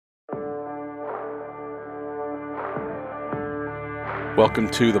Welcome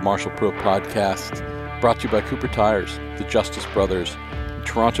to the Marshall Pro Podcast, brought to you by Cooper Tires, the Justice Brothers, and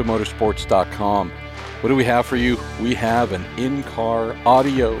TorontoMotorsports.com. What do we have for you? We have an in-car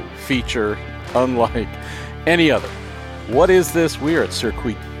audio feature unlike any other. What is this? We are at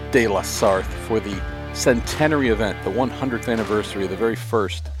Circuit de la Sarthe for the centenary event, the 100th anniversary of the very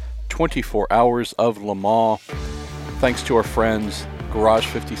first 24 hours of Le Mans. Thanks to our friends, Garage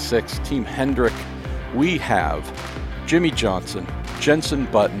 56, Team Hendrick, we have Jimmy Johnson, Jensen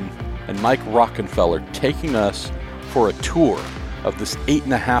Button, and Mike Rockenfeller taking us for a tour of this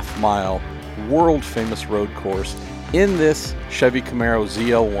 8.5-mile world-famous road course in this Chevy Camaro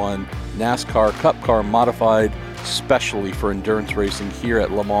ZL1 NASCAR Cup car modified specially for endurance racing here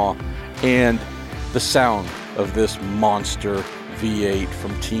at Le Mans. And the sound of this monster V8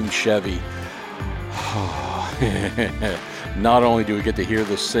 from Team Chevy. Not only do we get to hear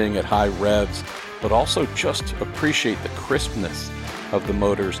this sing at high revs, but also just appreciate the crispness of the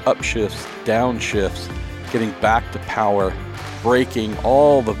motors, upshifts, downshifts, getting back to power, braking,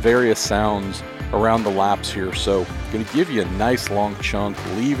 all the various sounds around the laps here. So going to give you a nice long chunk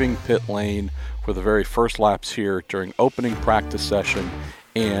leaving pit lane for the very first laps here during opening practice session.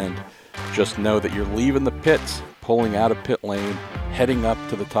 And just know that you're leaving the pits, pulling out of pit lane, heading up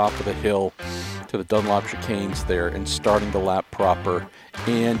to the top of the hill, to the Dunlop chicanes there, and starting the lap proper.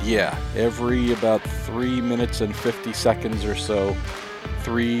 And yeah, every about 3 minutes and 50 seconds or so,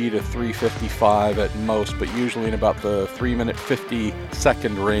 3 to 3:55 at most, but usually in about the 3-minute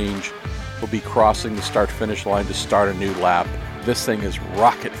 50-second range, we'll be crossing the start-finish line to start a new lap. This thing is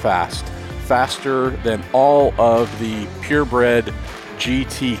rocket fast, faster than all of the purebred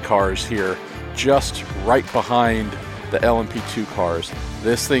GT cars here, just right behind the LMP2 cars.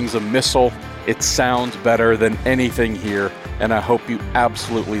 This thing's a missile. It sounds better than anything here, and I hope you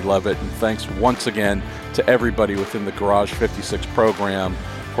absolutely love it. And thanks once again to everybody within the Garage 56 program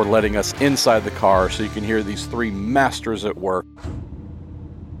for letting us inside the car so you can hear these three masters at work.